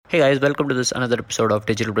Hey guys, welcome to this another episode of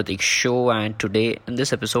Digital Pratik Show. And today in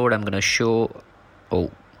this episode, I'm gonna show.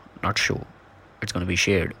 Oh, not show. It's gonna be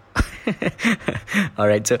shared. All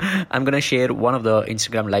right, so I'm gonna share one of the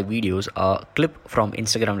Instagram live videos, a clip from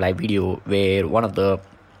Instagram live video where one of the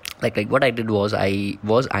like what I did was I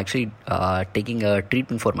was actually taking a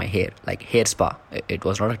treatment for my hair, like hair spa. It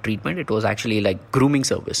was not a treatment, it was actually like grooming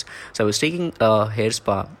service. So I was taking a hair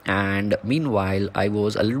spa, and meanwhile I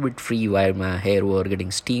was a little bit free while my hair were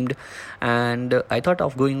getting steamed, and I thought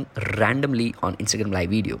of going randomly on Instagram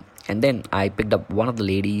live video. And then I picked up one of the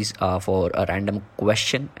ladies for a random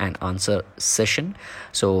question and answer session.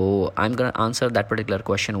 So I'm gonna answer that particular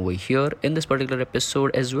question over here in this particular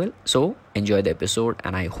episode as well. So enjoy the episode,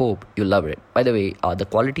 and I hope you love it. By the way, the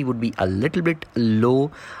quality would be a little bit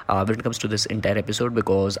low when it comes to this entire episode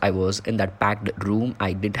because I was in that packed room.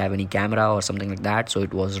 I didn't have any camera or something like that, so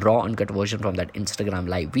it was raw uncut version from that Instagram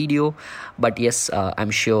live video. But yes,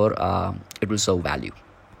 I'm sure it will serve value.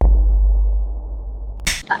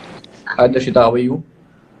 Hi Dashita, how are you?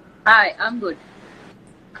 Hi, I'm good.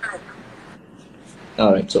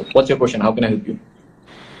 Alright, so what's your question? How can I help you?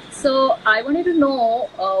 So I wanted to know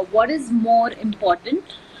what is more important,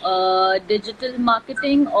 digital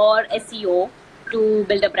marketing or SEO to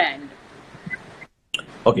build a brand?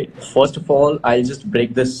 Okay, first of all, I'll just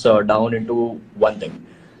break this down into one thing.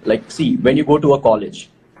 Like, see, when you go to a college,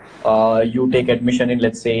 you take admission in,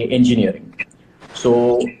 let's say, engineering.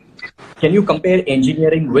 So, can you compare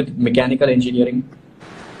engineering with mechanical engineering?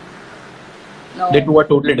 No. The two are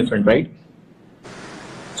totally different, right?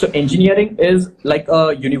 So engineering is like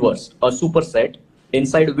a universe, a superset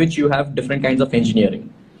inside which you have different kinds of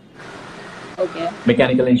engineering. Okay.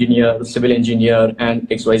 Mechanical engineer, civil engineer, and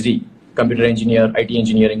XYZ, computer engineer, IT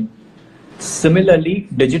engineering. Similarly,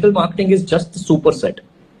 digital marketing is just the superset.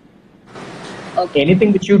 Okay.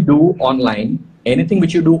 Anything which you do online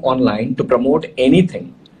to promote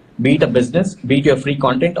anything, be it a business, be it your free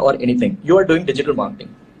content or anything, you are doing digital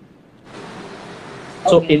marketing.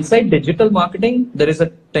 So Okay. inside digital marketing, there is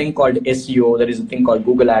a thing called SEO, there is a thing called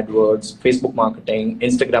Google AdWords, Facebook marketing,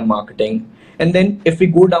 Instagram marketing. And then if we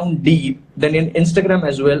go down deep, then in Instagram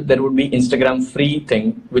as well, there would be Instagram free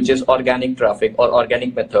thing, which is organic traffic or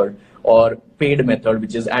organic method or paid method,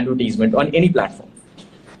 which is advertisement on any platform.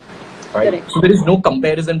 Right? Correct. So there is no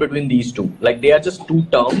comparison between these two. Like they are just two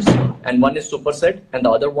terms, and one is superset and the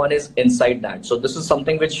other one is inside that. So this is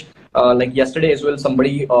something which, like yesterday as well,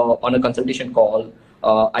 somebody on a consultation call,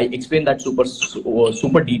 I explained that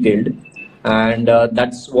super detailed, and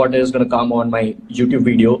that's what is going to come on my YouTube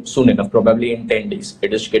video soon enough, probably in 10 days.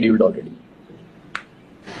 It is scheduled already.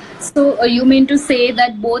 So you mean to say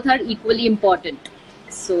that both are equally important?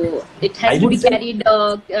 So it has to be carried,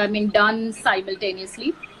 done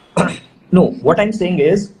simultaneously? No, what I'm saying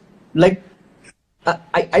is, like,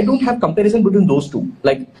 I don't have comparison between those two.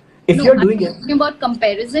 Like, if No, you're I'm doing not it, talking about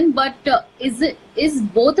comparison, but is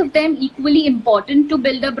both of them equally important to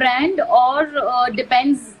build a brand, or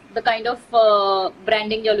depends the kind of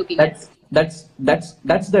branding you're looking at? that's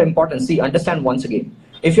the importance. See, understand once again.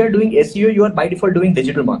 If you're doing SEO, you are by default doing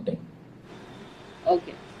digital marketing.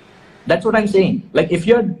 Okay. That's what I'm saying. Like, if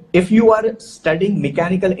you are studying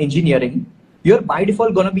mechanical engineering, you're by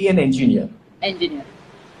default gonna be an engineer. Engineer.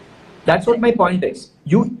 That's what my point is.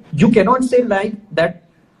 You cannot say like that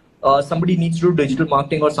somebody needs to do digital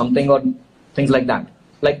marketing or something or things like that.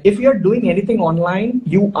 Like if you're doing anything online,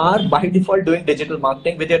 you are by default doing digital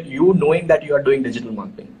marketing without you knowing that you are doing digital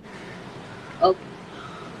marketing. Okay.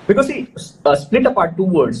 Because see, split apart two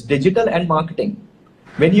words, digital and marketing.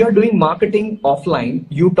 When you are doing marketing offline,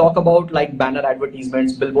 you talk about like banner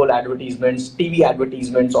advertisements, billboard advertisements, TV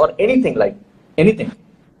advertisements, or anything like anything.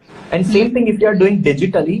 And same thing if you are doing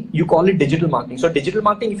digitally, you call it digital marketing. So digital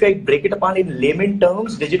marketing, if I break it apart in layman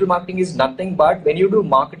terms, digital marketing is nothing but when you do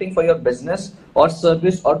marketing for your business or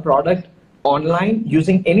service or product online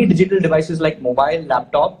using any digital devices like mobile,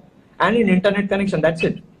 laptop, and an internet connection. That's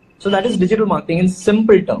it. So that is digital marketing in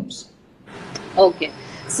simple terms. Okay.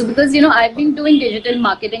 So because I've been doing digital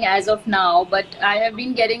marketing as of now, but I have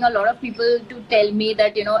been getting a lot of people to tell me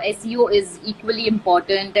that SEO is equally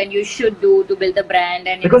important and you should do to build a brand,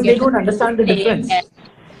 and Because they don't understand the difference.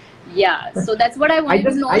 Yeah, so that's what I wanted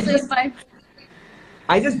to know.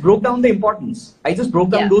 I just broke down the importance. I just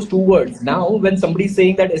broke down those two words. Now, when somebody is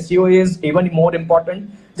saying that SEO is even more important,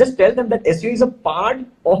 just tell them that SEO is a part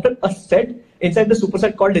or a set inside the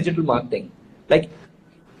superset called digital marketing. Like,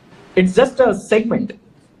 it's just a segment.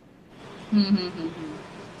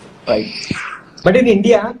 Right. But in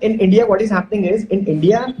India, what is happening is, in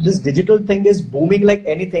India, this digital thing is booming like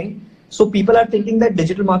anything. So people are thinking that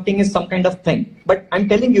digital marketing is some kind of thing. But I'm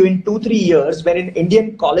telling you, in 2-3 years, when in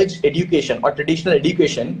Indian college education or traditional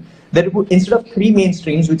education, there would, instead of 3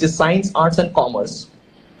 mainstreams, which is science, arts, and commerce,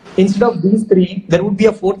 instead of these 3, there would be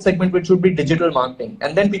a 4th segment, which would be digital marketing.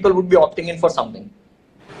 And then people would be opting in for something.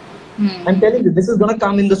 I'm telling you, this is going to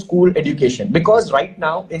come in the school education, because right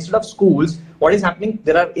now, instead of schools, what is happening?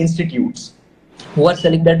 There are institutes who are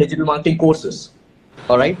selling their digital marketing courses.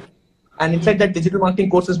 All right. And inside that digital marketing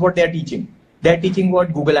courses, what they are teaching? They are teaching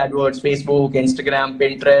what? Google AdWords, Facebook, Instagram,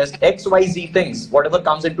 Pinterest, XYZ things, whatever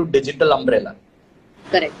comes into digital umbrella.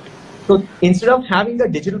 Correct. So instead of having a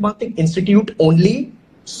digital marketing institute only,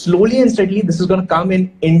 slowly and steadily, this is going to come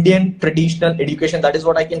in Indian traditional education. That is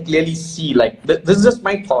what I can clearly see. Like, this is just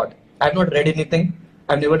my thought. I have not read anything.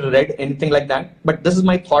 I've never read anything like that. But this is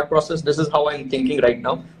my thought process. This is how I'm thinking right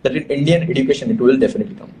now, that in Indian education, it will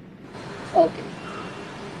definitely come. Okay.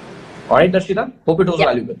 All right, Darshita. Hope it was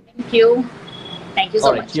valuable. Thank you. Thank you so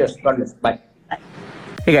All right. much. Cheers. God bless. Bye.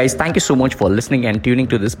 Hey guys, thank you so much for listening and tuning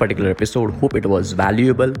to this particular episode. Hope it was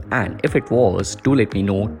valuable, and if it was, do let me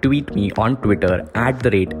know. Tweet me on Twitter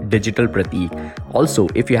 @digitalprateek. Also,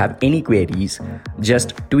 if you have any queries,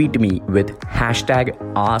 just tweet me with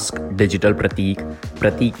 #AskDigitalPrateek,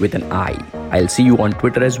 Prateek with an I. I'll see you on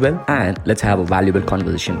Twitter as well, and let's have a valuable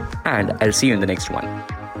conversation. And I'll see you in the next one.